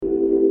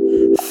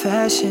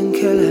fashion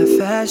killer,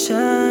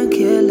 fashion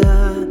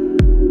killer.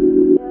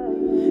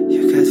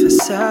 You got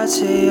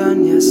Versace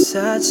on you,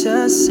 such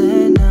a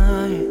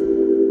sinner.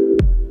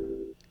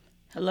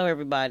 Hello,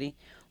 everybody.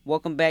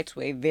 Welcome back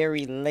to a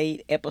very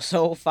late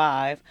episode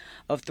 5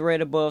 of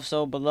Thread Above,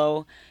 Soul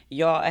Below.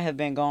 Y'all, I have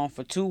been gone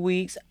for 2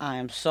 weeks. I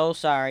am so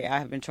sorry. I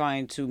have been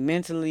trying to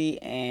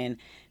mentally and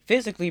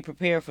physically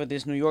prepare for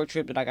this New York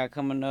trip that I got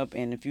coming up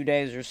in a few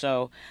days or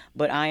so.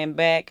 But I am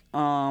back.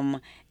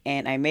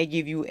 And I may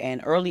give you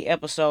an early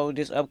episode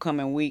this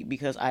upcoming week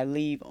because I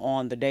leave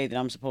on the day that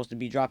I'm supposed to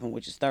be dropping,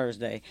 which is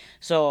Thursday.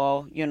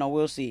 So,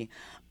 we'll see.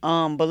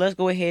 But let's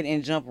go ahead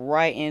and jump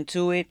right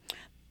into it.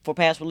 For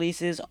past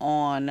releases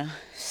on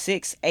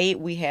 6/8,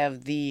 we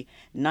have the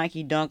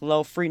Nike Dunk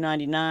Low Free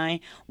 99,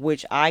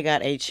 which I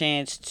got a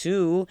chance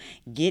to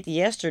get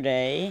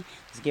yesterday.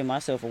 Let's give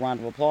myself a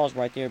round of applause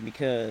right there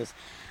because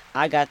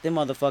I got them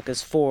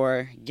motherfuckers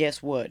for,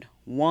 guess what,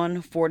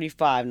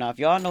 $145. Now, if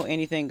y'all know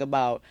anything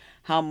about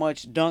how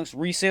much dunks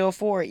resell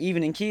for,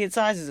 even in kid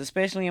sizes,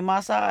 especially in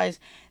my size,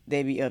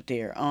 they be up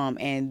there.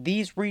 And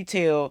these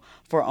retail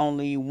for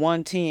only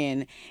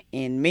 $110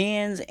 in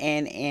men's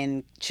and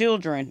in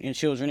children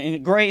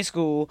in grade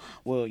school.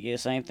 Well, yeah,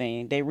 same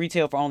thing. They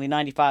retail for only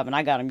 $95, and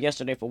I got them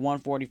yesterday for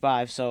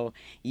 $145. So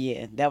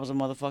yeah, that was a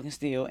motherfucking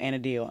steal and a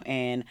deal.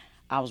 And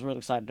I was really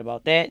excited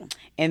about that.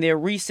 And they're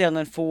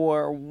reselling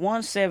for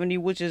 $170,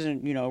 which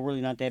isn't,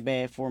 really not that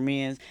bad for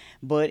men's.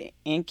 But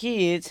in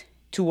kids,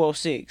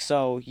 $206.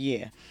 So,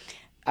 yeah,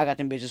 I got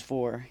them bitches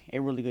for a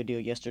really good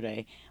deal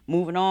yesterday.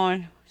 Moving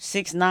on,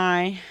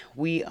 6/9,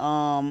 we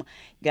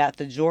got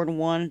the Jordan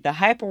 1. The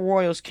Hyper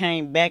Royals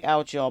came back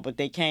out, y'all, but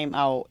they came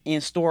out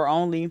in store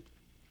only.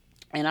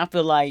 And I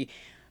feel like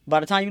by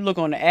the time you look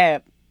on the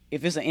app,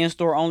 if it's an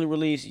in-store only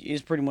release,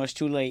 it's pretty much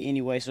too late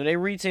anyway. So they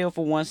retail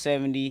for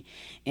 $170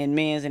 in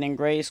men's, and in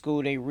grade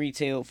school they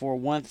retail for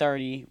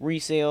 $130,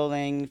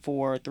 reselling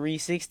for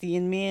 $360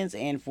 in men's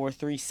and for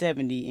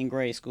 $370 in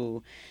grade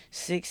school.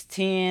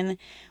 6/10,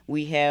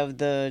 we have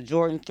the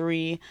Jordan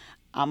 3.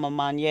 I'm a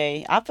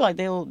Manye. I feel like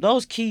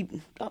those keep.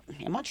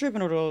 Am I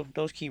tripping or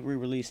those keep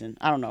re-releasing?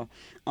 I don't know.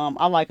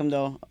 I like them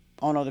though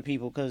on other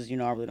people because I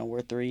really don't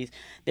wear threes.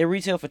 They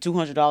retail for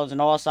 $200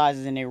 in all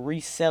sizes, and they're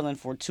reselling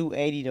for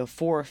 $280 to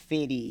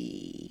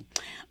 $450.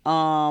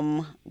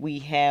 We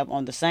have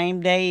on the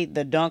same day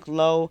the Dunk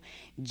Low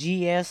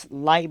GS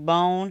Light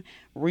Bone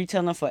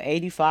retailing for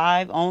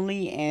 $85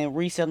 only and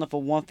reselling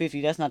for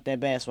 $150. That's not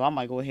that bad, so I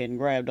might go ahead and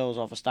grab those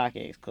off of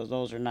StockX because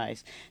those are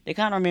nice. They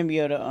kind of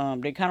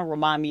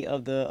remind me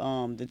of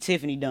the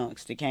Tiffany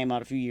Dunks that came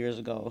out a few years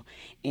ago.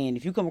 And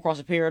if you come across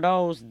a pair of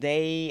those,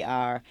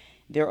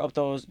 they're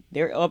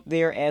up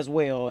there as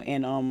well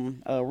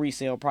in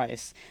resale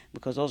price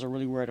because those are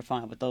really rare to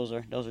find, but those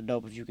are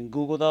dope. If you can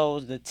Google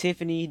those, the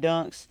Tiffany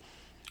Dunks.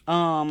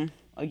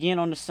 Again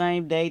on the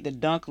same day, the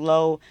Dunk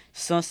Low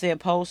Sunset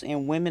Post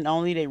and women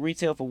only, they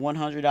retail for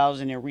 $100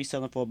 and they're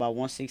reselling for about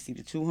 $160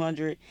 to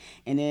 $200.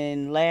 And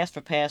then last for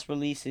past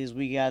releases,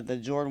 we got the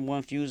Jordan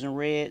 1 Fusion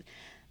Red.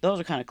 Those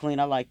are kind of clean.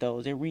 I like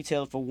those. They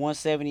retail for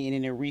 $170 and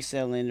then they're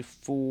reselling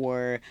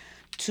for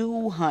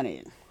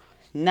 $200.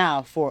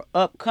 Now, for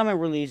upcoming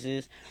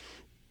releases,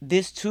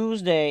 this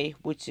Tuesday,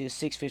 which is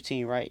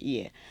 6/15, right?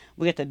 Yeah.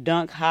 We got the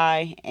Dunk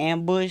High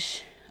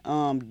Ambush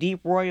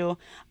Deep Royal.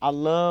 I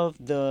love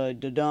the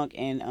Dunk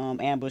and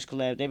Ambush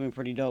collab. They've been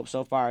pretty dope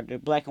so far. The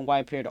black and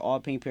white pair, the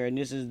all pink pair, and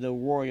this is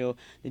the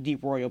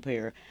Deep Royal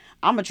pair.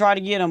 I'm going to try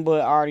to get them,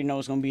 but I already know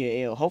it's going to be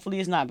an L. Hopefully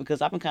it's not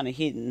because I've been kind of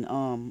hitting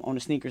on the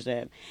sneakers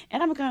app.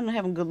 And I've been kind of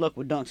having good luck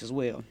with Dunks as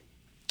well.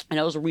 And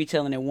those are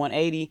retailing at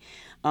 $180.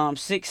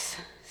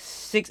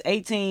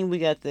 6/18, we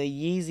got the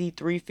Yeezy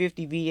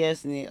 350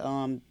 VS,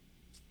 and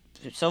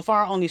so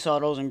far I only saw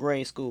those in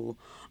grade school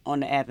on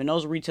the app, and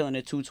those are retailing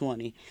at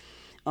 $220.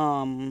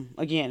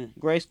 Again,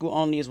 grade school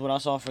only is what I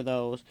saw for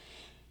those.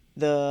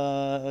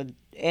 The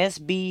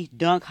SB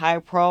Dunk High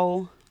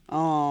Pro,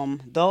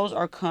 those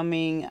are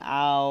coming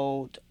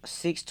out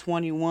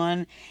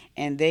 6/21,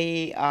 and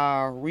they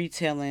are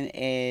retailing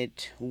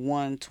at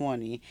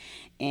 $120,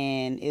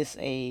 and it's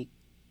a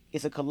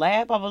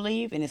collab, I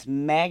believe, and it's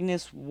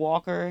Magnus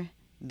Walker.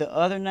 The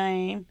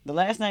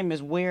last name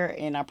is Ware,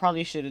 and I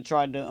probably should have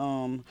tried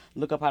to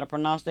look up how to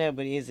pronounce that,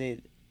 but is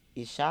it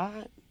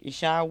Ishai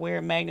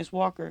Ware Magnus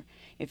Walker?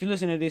 If you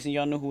listen to this and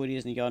y'all know who it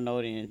is and y'all know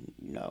it, then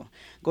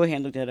go ahead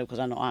and look that up because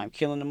I know I am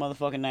killing the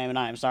motherfucking name and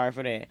I am sorry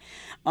for that.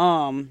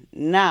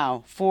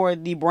 Now for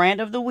the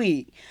brand of the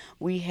week,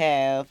 we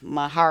have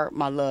my heart,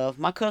 my love,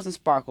 my cousin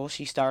Sparkle.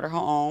 She started her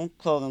own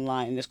clothing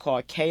line and it's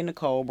called K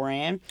Nicole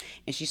brand,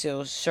 and she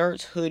sells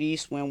shirts,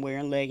 hoodies, swimwear,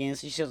 and leggings.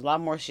 She sells a lot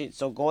more shit.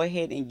 So go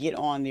ahead and get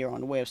on there on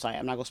the website.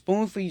 I'm not gonna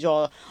spoon feed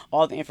y'all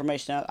all the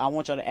information. I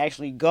want y'all to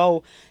actually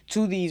go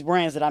to these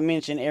brands that I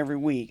mention every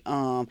week.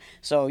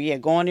 So yeah,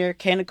 go on there,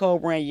 K Nicole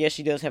brand. Yes,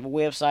 she does have a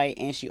website,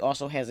 and she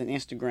also has an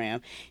Instagram.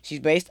 She's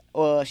based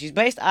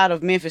out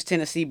of Memphis,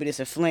 Tennessee, but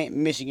it's a Flint,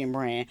 Michigan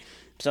brand.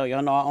 So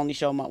y'all know I only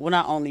show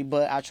not only,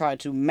 but I try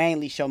to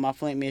mainly show my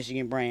Flint,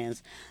 Michigan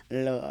brands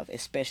love,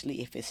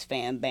 especially if it's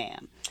Fam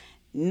Bam.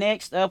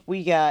 Next up,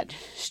 we got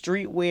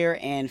streetwear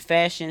and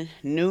fashion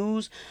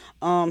news.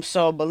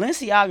 So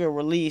Balenciaga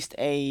released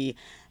a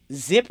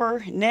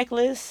zipper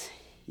necklace.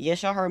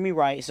 Yes, y'all heard me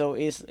right. So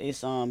it's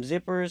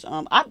zippers.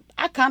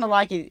 I kind of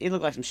like it. It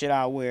looked like some shit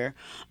I would wear.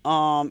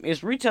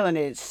 It's retailing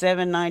at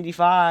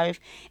 $7.95,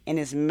 and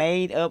it's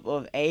made up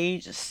of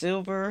aged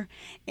silver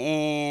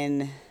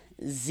and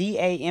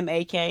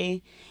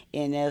ZAMAK,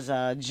 and there's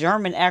a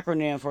German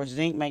acronym for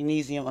zinc,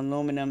 magnesium,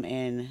 aluminum,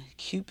 and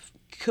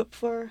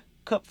Kupfer.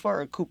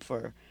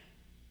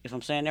 If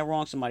I'm saying that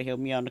wrong, somebody help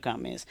me out in the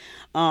comments.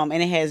 And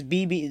it has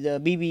the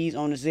BBs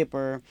on the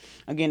zipper.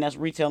 Again, that's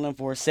retailing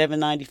for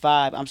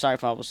 $7.95. I'm sorry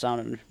if I was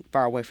sounding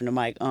far away from the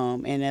mic.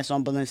 And that's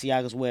on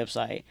Balenciaga's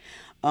website.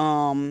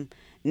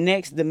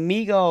 Next, the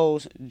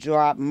Migos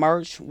dropped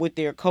merch with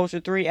their Culture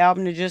 3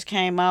 album that just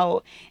came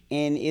out,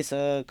 and it's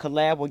a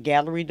collab with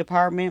Gallery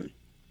Department,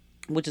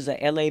 which is a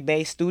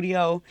LA-based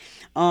studio.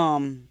 The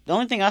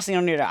only thing I see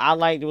on there that I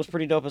liked that was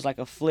pretty dope is like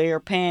a flare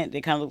pant.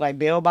 They kind of look like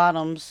bell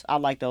bottoms. I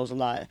like those a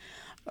lot.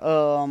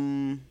 I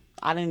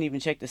didn't even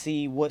check to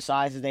see what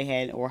sizes they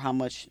had or how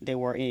much they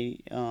were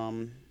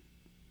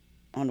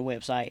on the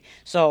website.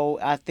 So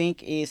I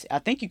think you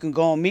can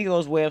go on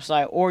Migos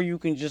website, or you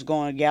can just go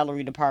on the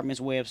Gallery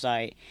Department's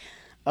website.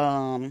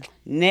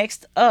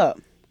 Next up,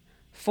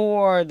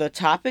 for the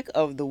topic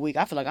of the week,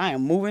 I feel like I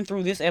am moving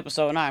through this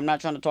episode, and I am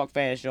not trying to talk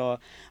fast, y'all,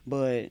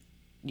 but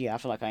yeah, I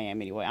feel like I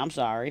am anyway. I'm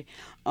sorry.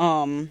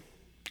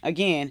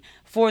 Again,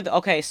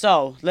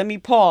 so let me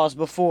pause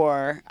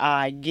before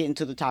I get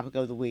into the topic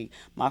of the week.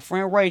 My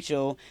friend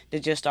Rachel,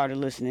 that just started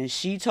listening,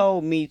 she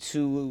told me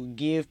to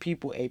give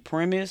people a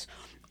premise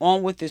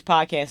on what this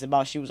podcast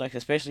about. She was like,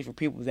 especially for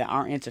people that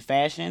aren't into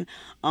fashion.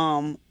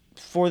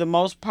 For the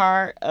most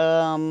part,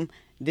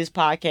 this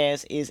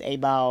podcast is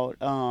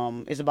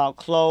about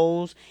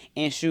clothes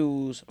and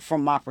shoes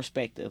from my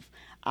perspective.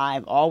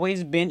 I've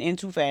always been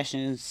into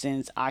fashion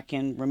since I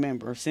can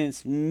remember,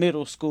 since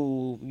middle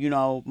school. You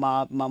know,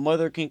 my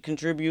mother can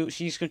contribute.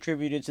 She's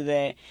contributed to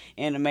that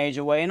in a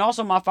major way. And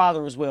also my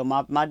father as well.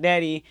 My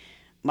daddy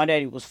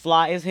was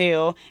fly as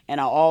hell, and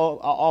I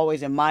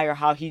always admire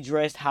how he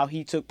dressed, how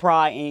he took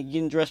pride in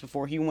getting dressed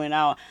before he went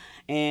out.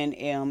 And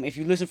if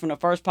you listen from the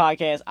first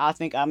podcast, I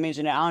think I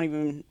mentioned that I don't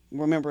even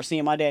remember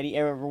seeing my daddy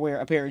ever wear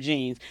a pair of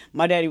jeans.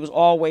 My daddy was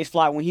always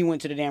fly when he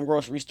went to the damn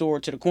grocery store,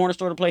 to the corner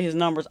store to play his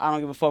numbers. I don't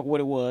give a fuck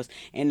what it was.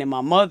 And then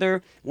my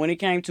mother, when it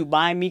came to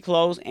buying me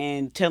clothes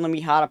and telling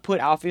me how to put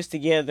outfits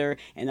together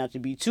and not to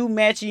be too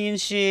matchy and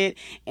shit,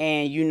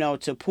 and, you know,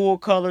 to pull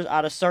colors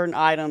out of certain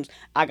items,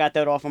 I got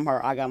that all from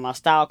her. I got my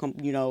style,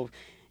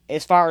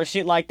 as far as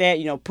shit like that,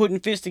 putting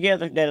fits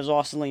together, that is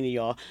all Selena,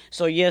 y'all.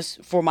 So yes,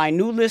 for my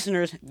new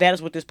listeners, that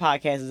is what this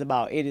podcast is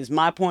about. It is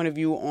my point of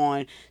view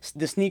on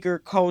the sneaker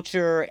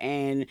culture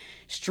and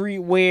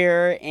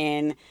streetwear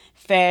and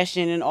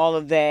fashion and all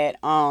of that.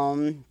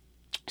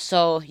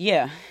 So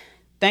yeah,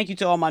 thank you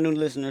to all my new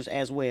listeners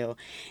as well.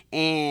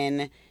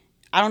 And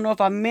I don't know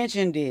if I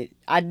mentioned it.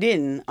 I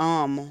didn't.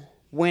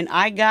 When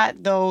I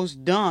got those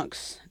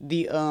dunks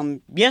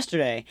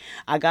yesterday,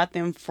 I got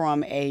them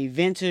from a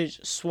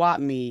vintage swap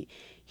meet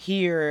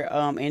here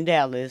in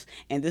Dallas,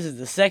 and this is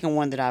the second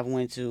one that I've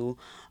went to.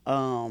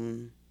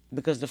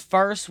 Because the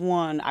first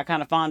one I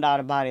kind of found out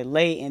about it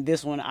late, and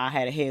this one I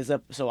had a heads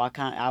up, so I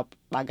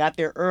got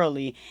there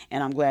early,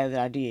 and I'm glad that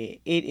I did.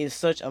 It is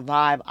such a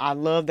vibe. I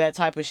love that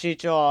type of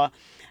shit, y'all.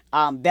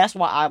 That's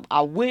why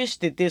I wish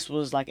that this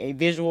was like a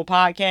visual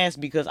podcast,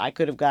 because I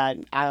could have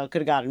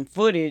gotten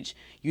footage,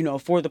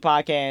 for the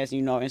podcast,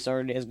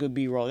 inserted as good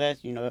B-roll. That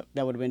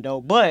would have been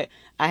dope. But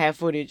I have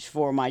footage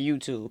for my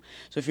YouTube.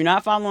 So if you're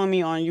not following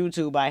me on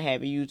YouTube, I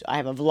have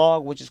a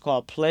vlog which is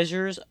called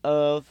Pleasures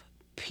of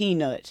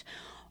Peanut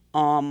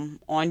on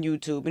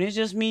YouTube, and it's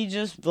just me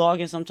just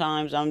vlogging.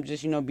 Sometimes I'm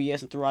just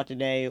BSing throughout the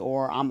day,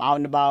 or I'm out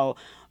and about.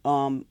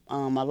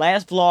 My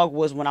last vlog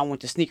was when I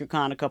went to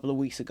SneakerCon a couple of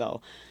weeks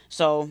ago.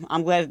 So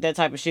I'm glad that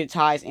type of shit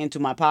ties into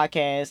my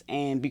podcast,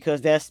 and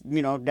because that's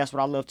what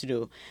I love to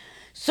do.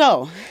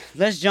 So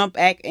let's jump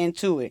back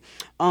into it.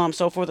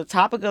 So for the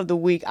topic of the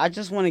week, I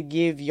just want to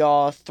give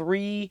y'all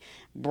 3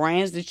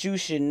 brands that you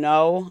should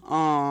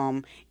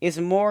know. It's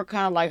more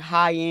kind of like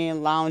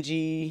high-end,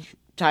 loungy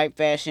type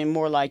fashion,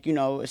 more like,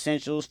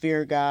 essentials,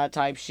 Fear God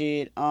type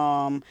shit.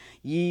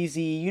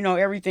 Yeezy,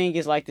 everything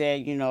is like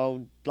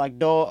that, like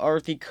dull,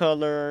 earthy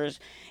colors.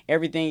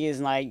 Everything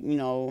is like,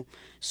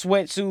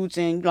 sweatsuits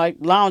and like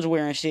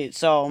loungewear and shit.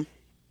 So,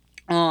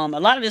 a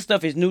lot of this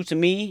stuff is new to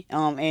me,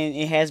 and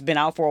it has been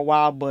out for a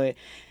while, but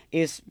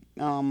it's,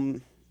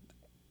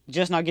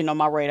 just not getting on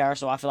my radar,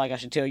 so I feel like I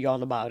should tell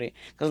y'all about it.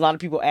 Because a lot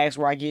of people ask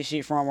where I get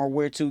shit from or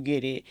where to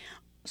get it.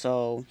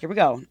 So, here we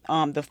go.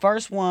 The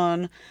first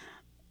one,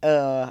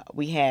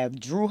 we have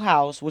Drew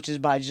House, which is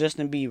by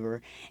Justin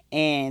Bieber,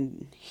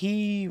 and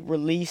he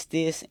released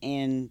this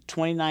in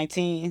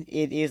 2019.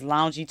 It is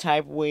loungy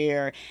type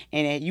wear,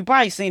 and you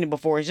probably seen it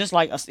before. It's just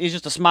it's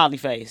just a smiley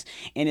face,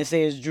 and it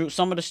says Drew.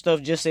 Some of the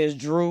stuff just says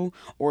Drew,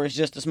 or it's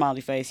just a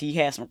smiley face. He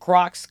had some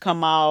Crocs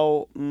come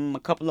out a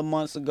couple of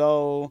months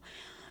ago.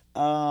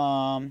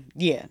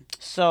 Yeah.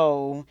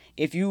 So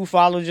if you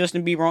follow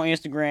Justin Bieber on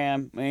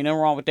Instagram, ain't nothing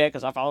wrong with that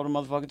because I follow the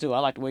motherfucker too. I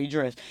like the way he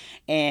dressed,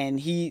 and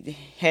he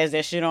has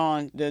that shit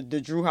on the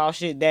Drew House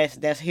shit.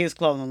 That's his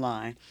clothing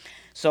line.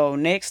 So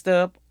next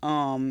up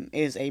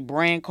is a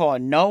brand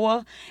called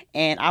Noah,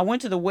 and I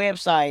went to the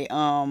website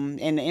and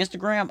the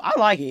Instagram. I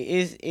like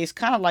it. It's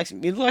kind of like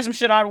it looks like some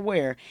shit I would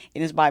wear,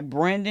 and it's by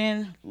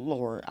Brendan.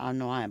 Lord, I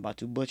know I am about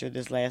to butcher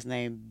this last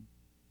name.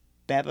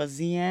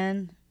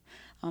 Babazian.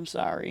 I'm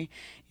sorry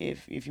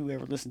if you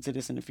ever listen to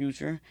this in the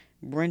future.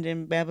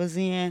 Brendan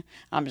Babazian.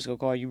 I'm just gonna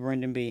call you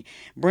Brendan B.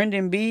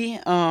 Brendan B.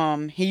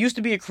 He used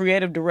to be a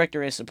creative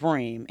director at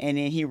Supreme, and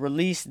then he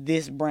released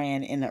this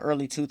brand in the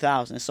early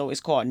 2000s. So it's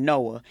called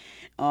Noah.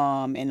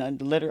 And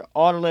the letter,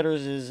 all the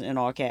letters is in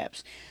all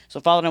caps. So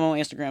follow them on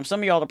Instagram. Some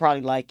of y'all will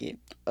probably like it.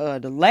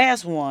 The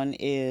last one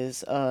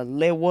is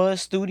Lewa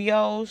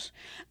Studios.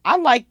 I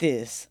like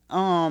this.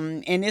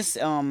 And it's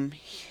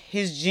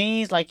his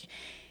jeans like.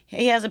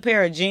 He has a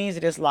pair of jeans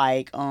that is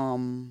like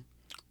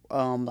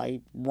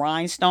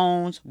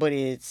rhinestones, but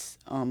it's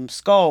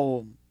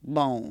skull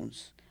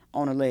bones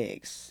on the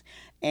legs,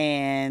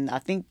 and I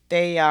think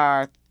they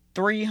are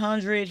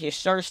 300. His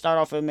shirts start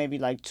off at maybe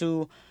like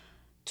 200.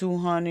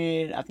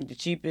 I think the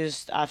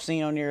cheapest I've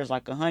seen on there is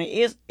like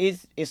 100.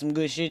 It's some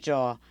good shit,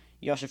 y'all.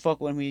 Y'all should fuck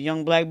with him. He's a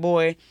young black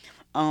boy.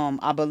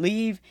 I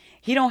believe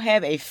he don't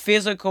have a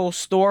physical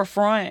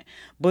storefront,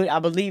 but I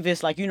believe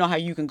it's like, you know how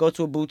you can go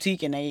to a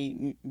boutique and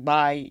they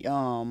buy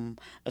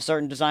a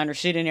certain designer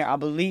shit in there. I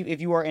believe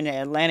if you are in the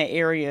Atlanta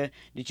area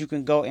that you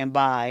can go and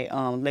buy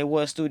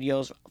Lewa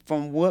Studios.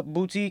 From what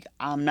boutique,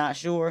 I'm not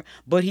sure,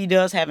 but he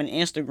does have an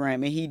Instagram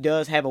and he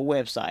does have a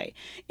website,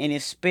 and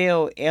it's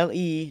spelled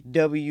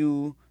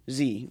LEWZ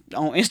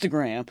on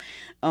Instagram.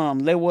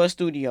 Lewa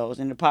Studios,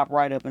 and it pop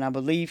right up, and I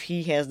believe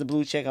he has the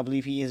blue check. I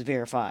believe he is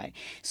verified.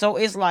 So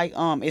it's like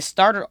it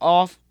started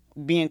off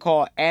being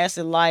called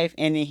Acid Life,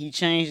 and then he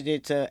changed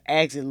it to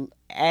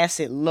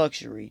Acid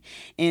Luxury,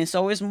 and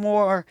so it's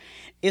more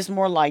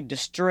like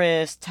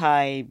distressed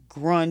type,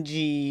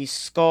 grungy,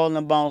 skull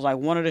and bones. Like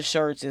one of the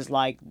shirts is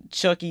like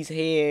Chucky's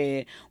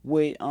head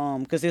with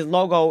because his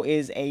logo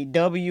is a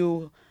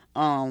W.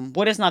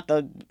 What is not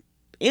the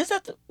is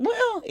that the,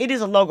 well, it is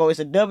a logo. It's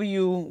a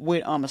W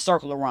with a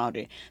circle around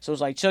it. So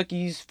it's like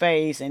Chucky's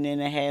face, and then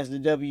it has the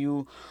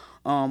W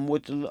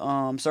with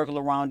the circle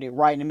around it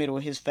right in the middle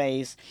of his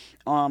face.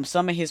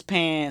 Some of his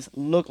pants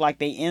look like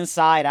they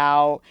inside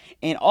out,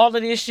 and all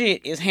of this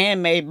shit is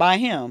handmade by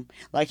him.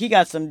 Like he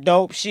got some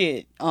dope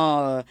shit.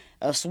 A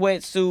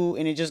sweatsuit,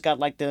 and it just got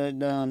like the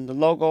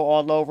logo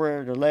all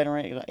over it, the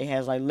lettering. It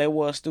has like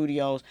Lewa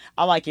Studios.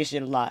 I like his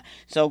shit a lot.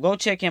 So go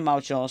check him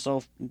out, y'all.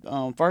 So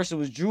first it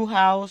was Drew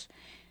House.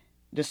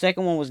 The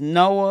second one was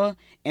Noah,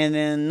 and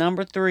then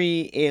number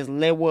 3 is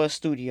Lewa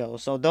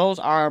Studios. So those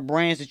are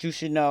brands that you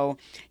should know.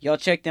 Y'all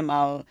check them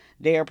out.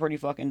 They are pretty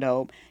fucking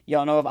dope.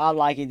 Y'all know if I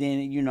like it,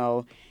 then you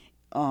know,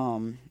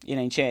 it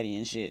ain't chatty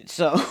and shit.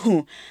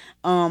 So,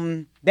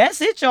 that's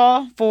it,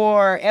 y'all,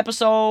 for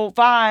episode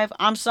 5.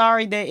 I'm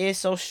sorry that it's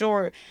so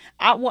short.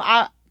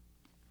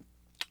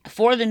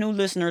 For the new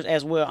listeners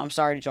as well, I'm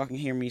sorry that y'all can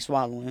hear me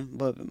swallowing,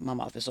 but my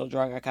mouth is so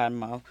dry, I got cotton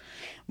mouth.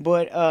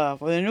 But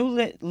for the new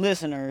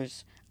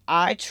listeners,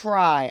 I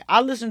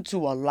listen to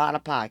a lot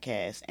of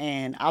podcasts,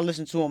 and I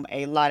listen to them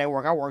a lot at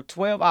work. I work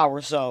 12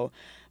 hours, so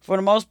for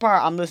the most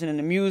part, I'm listening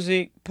to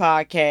music,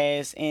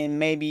 podcasts, and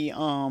maybe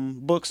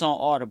books on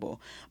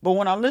Audible. But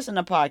when I listen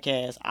to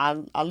podcasts,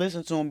 I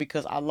listen to them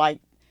because I like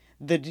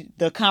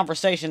the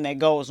conversation that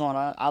goes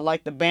on. I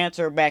like the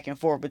banter back and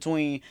forth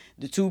between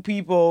the two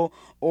people,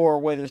 or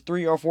whether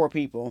 3 or 4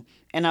 people.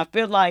 And I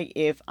feel like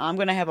if I'm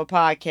gonna have a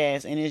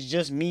podcast and it's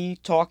just me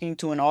talking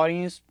to an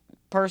audience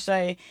per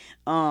se,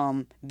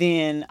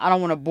 then I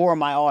don't want to bore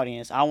my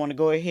audience. I want to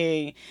go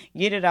ahead,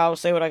 get it out,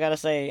 say what I gotta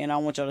say, and I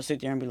want y'all to sit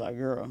there and be like,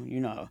 girl,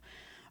 you know,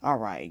 all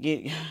right,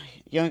 you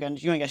ain't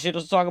got shit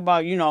else to talk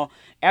about. You know,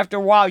 after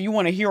a while, you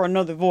want to hear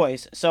another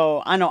voice.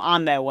 So I know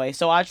I'm that way.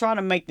 So I try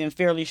to make them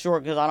fairly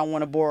short because I don't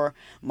want to bore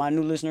my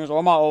new listeners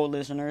or my old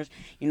listeners.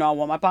 You know, I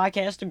want my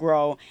podcast to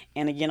grow.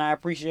 And again, I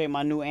appreciate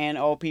my new and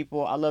old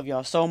people. I love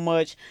y'all so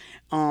much.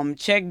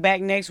 Check back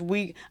next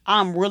week.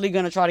 I'm really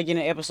gonna try to get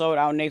an episode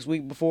out next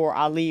week before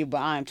I leave, but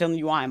I am telling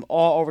you, I am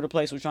all over the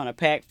place with trying to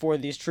pack for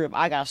this trip.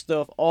 I got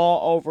stuff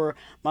all over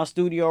my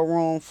studio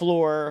room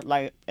floor,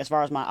 like as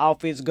far as my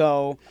outfits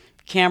go,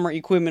 camera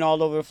equipment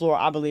all over the floor.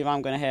 I believe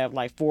I'm gonna have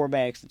like 4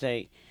 bags to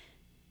take.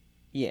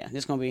 Yeah,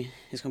 it's gonna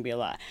be a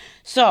lot.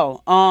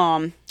 So,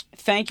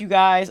 thank you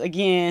guys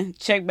again.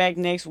 Check back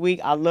next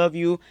week. I love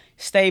you.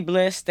 Stay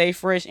blessed, stay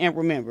fresh, and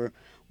remember,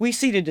 we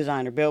see the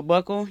designer belt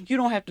buckle. You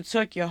don't have to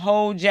tuck your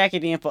whole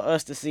jacket in for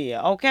us to see it,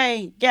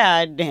 okay?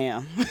 God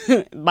damn.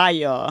 Bye,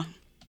 y'all.